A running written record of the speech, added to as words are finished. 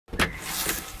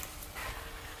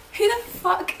Who the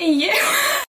fuck are you?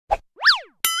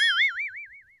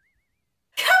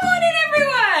 Come on in,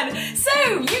 everyone! So,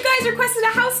 you guys requested a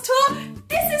house tour.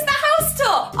 This is the house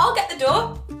tour. I'll get the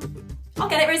door. I'll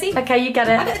get it, Rosie. Okay, you get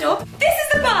it. I'll get the door. This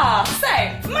is the bar. So,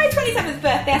 for my 27th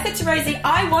birthday, I said to Rosie,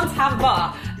 I want to have a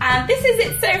bar. And this is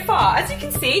it so far. As you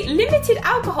can see, limited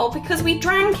alcohol because we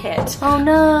drank it. Oh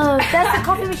no, there's the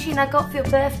coffee machine I got for your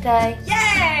birthday.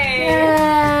 Yay!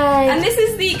 Yay! And this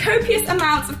is the copious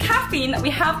amounts of caffeine that we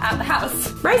have at the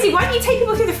house. Rosie, why don't you take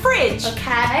people through the fridge?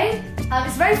 Okay.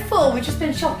 It's very full, we've just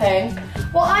been shopping.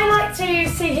 What I like to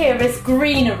see here is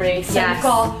greenery. So Yes. we've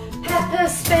got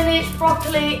peppers, spinach,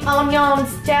 broccoli,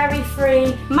 onions,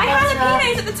 dairy-free. My butter,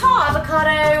 jalapenos at the top.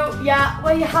 avocado, yeah,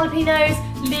 where are your jalapenos,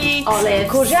 leeks, Olives.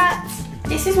 courgettes.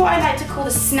 This is what I like to call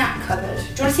the snack cupboard. Do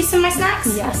you want to see some of my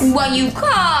snacks? Yes. Well, you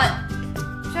can't.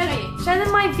 Show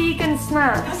them my vegan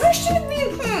snacks.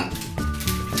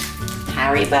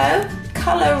 Haribo,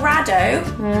 Colorado.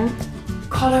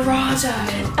 Colorado.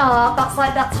 That's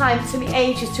like that time. It took me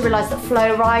ages to realise that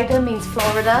Flo Rida means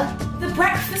Florida. The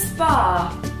breakfast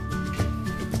bar.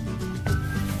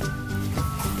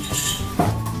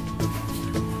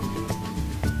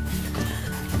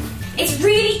 It's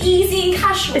really easy and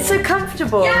casual. It's so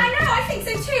comfortable. Yeah, I know, I think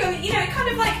so too. I mean, you know, it kind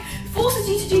of like forces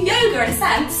you to do yoga in a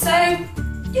sense, so,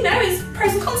 you know, there's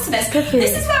pros and cons to this.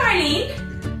 This is where I lean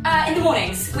in the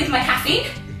mornings with my caffeine.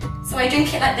 So I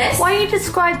drink it like this. Why don't you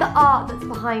describe the art that's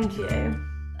behind you?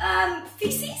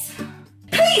 Feces?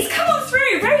 Please, come on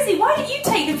through. Rosie, why don't you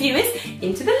take the viewers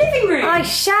into the living room? I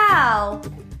shall.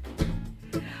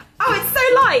 Oh, it's so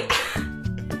light.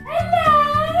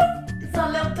 Hello. It's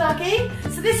our little doggy.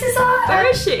 So this is our... Where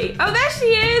is she? Oh, there she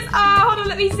is. Oh, hold on,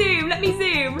 let me zoom.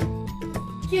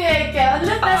 Good girl.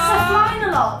 Look, there's stuff flying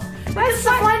a lot. There's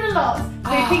stuff flying a lot.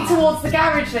 Moving towards the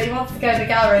garage though. He wants to go in the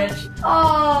garage.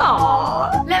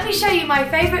 Oh. Let me show you my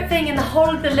favourite thing in the whole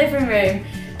of the living room.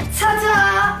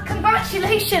 Ta-da!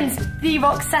 Congratulations, The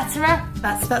Rocksetterer.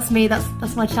 That's me.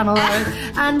 That's my channel.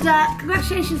 And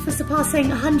congratulations for surpassing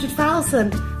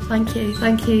 100,000. Thank you.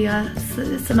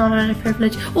 It's an honour and a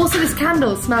privilege. Also, this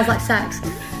candle smells like sex.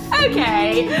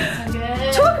 Okay.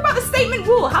 So Talk about the statement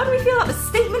wall. How do we feel about the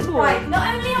statement wall? right,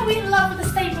 not only are we in love with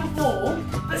the statement wall,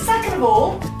 but second of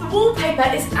all, the wallpaper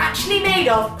is actually made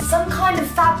of some kind of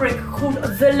fabric called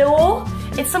velour.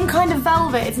 It's some kind of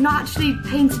velvet. It's not actually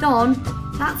painted on.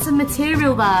 That's a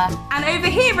material there. And over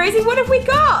here, Rosie, what have we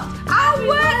got? Our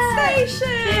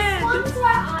workstation. This one's where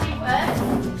I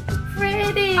work.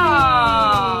 Pretty.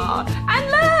 Aww. And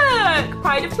look,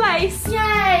 pride of place. Yay!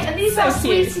 And these So are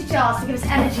cute. sweetie jars to give us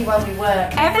energy when we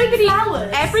work.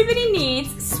 Flowers. Everybody needs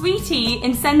sweetie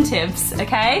incentives,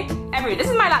 okay? This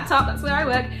is my laptop, that's where I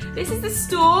work. This is the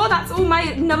store, that's all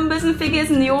my numbers and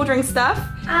figures and the ordering stuff.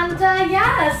 And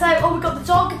yeah, so we've got the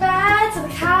dog bed and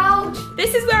the couch.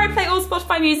 This is where I play all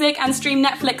Spotify music and stream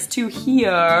Netflix to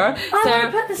here. I want to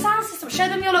So put the sound system. Show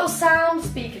them your little sound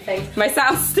speaker thing. my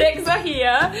sound sticks are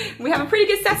here. We have a pretty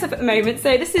good setup at the moment,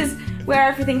 so this is where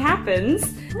everything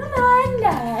happens.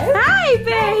 Hello. Hi,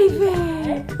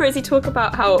 baby! Rosie, talk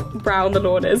about how brown the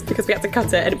lawn is because we had to cut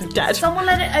it and it was dead. Someone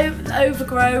let it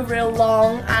overgrow real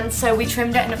long, and so we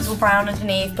trimmed it and it was all brown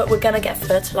underneath, but we're gonna get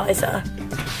fertiliser.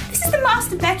 This is the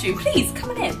master bedroom. Please,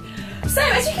 come on in. So,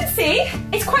 as you can see,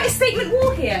 it's quite a statement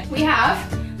wall here. We have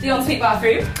the ensuite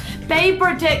bathroom. Babe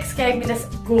Dix gave me this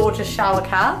gorgeous shower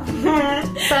cap.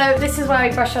 So this is where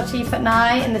we brush our teeth at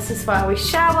night, and this is where we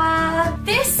shower.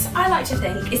 This, I like to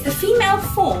think, is the female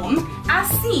form as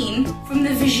seen from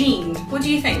the vagine. What do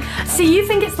you think? So you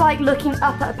think it's like looking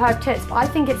up at a pair of tits, but I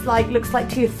think it's like looks like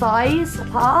two thighs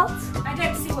apart. I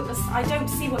don't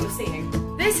see what you're seeing.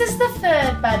 This is the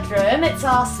third bedroom. It's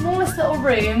our smallest little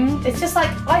room. It's just like,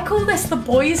 I call this the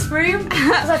boys' room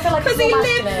because I feel like it's Because more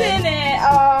he lives masculine. in it.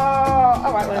 Oh,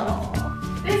 all right, well.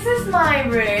 This is my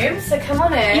room, so come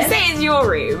on in. You say it's your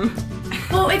room.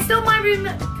 Well, it's not my room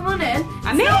that, come on in.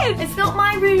 I'm in. It's not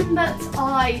my room that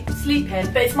I sleep in,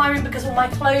 but it's my room because all my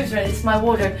clothes are in it. It's my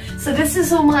wardrobe. So this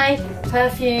is all my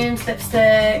perfumes,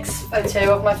 lipsticks,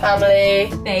 photo of my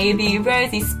family. Baby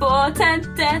Rosie Sport. That's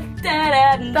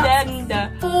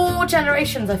 4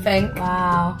 generations, I think.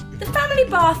 Wow. The family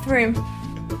bathroom.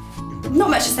 Not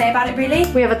much to say about it, really.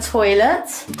 We have a toilet.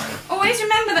 Always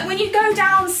remember that when you go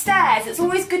downstairs, it's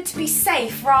always good to be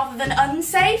safe rather than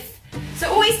unsafe. So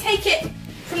always take it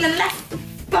from the left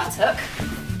buttock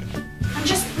and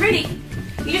just really,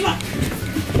 you just want.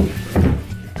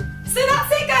 So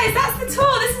that's it, guys. That's the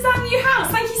tour. This is our new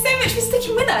house. Thank you so much for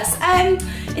sticking with us.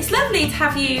 It's lovely to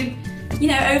have you,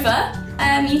 over.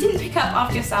 You didn't pick up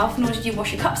after yourself, nor did you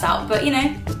wash your cups out, but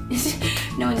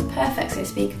no one's perfect, so to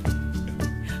speak.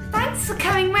 Thanks thanks for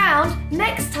coming round.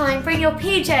 Next time, bring your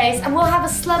PJs and we'll have a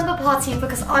slumber party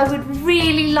because I would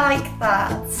really like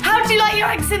that. How do you like your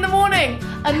eggs in the morning?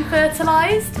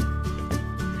 Unfertilised?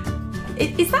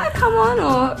 Is that a come on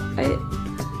or?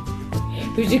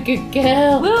 Who's a good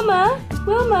girl? Wilma,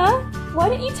 why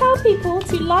don't you tell people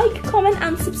to like, comment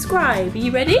and subscribe? Are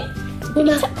you ready?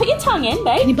 Wilma, put your tongue in,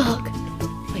 babe. Can you bark?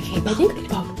 Okay, bark.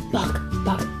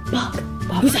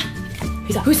 Who's that?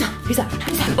 Who's that?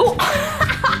 Oh!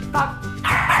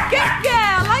 Good